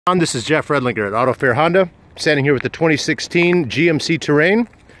This is Jeff Redlinger at Auto Fair Honda, standing here with the 2016 GMC Terrain.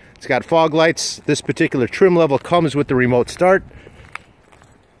 It's got fog lights. This particular trim level comes with the remote start.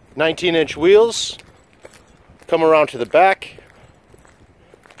 19-inch wheels. Come around to the back.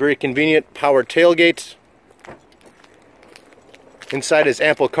 Very convenient powered tailgate. Inside is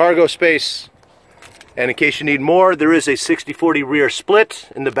ample cargo space. And in case you need more, there is a 60/40 rear split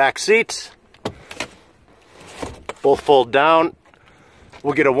in the back seat. Both fold down.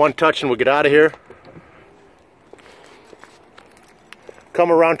 We'll get a one touch and we'll get out of here.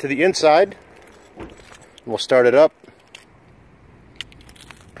 Come around to the inside. We'll start it up.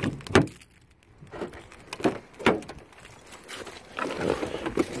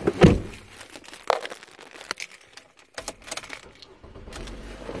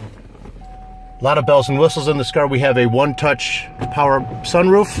 A lot of bells and whistles in this car. We have a one-touch power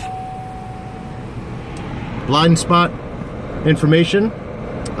sunroof, blind spot information.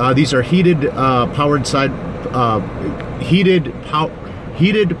 These are heated power side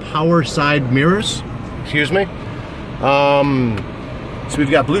mirrors. Excuse me. So we've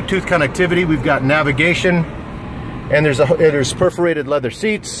got Bluetooth connectivity. We've got navigation, and there's perforated leather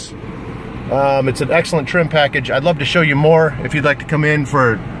seats. It's an excellent trim package. I'd love to show you more if you'd like to come in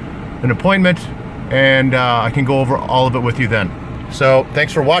for an appointment, and I can go over all of it with you then. So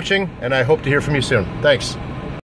thanks for watching, and I hope to hear from you soon. Thanks.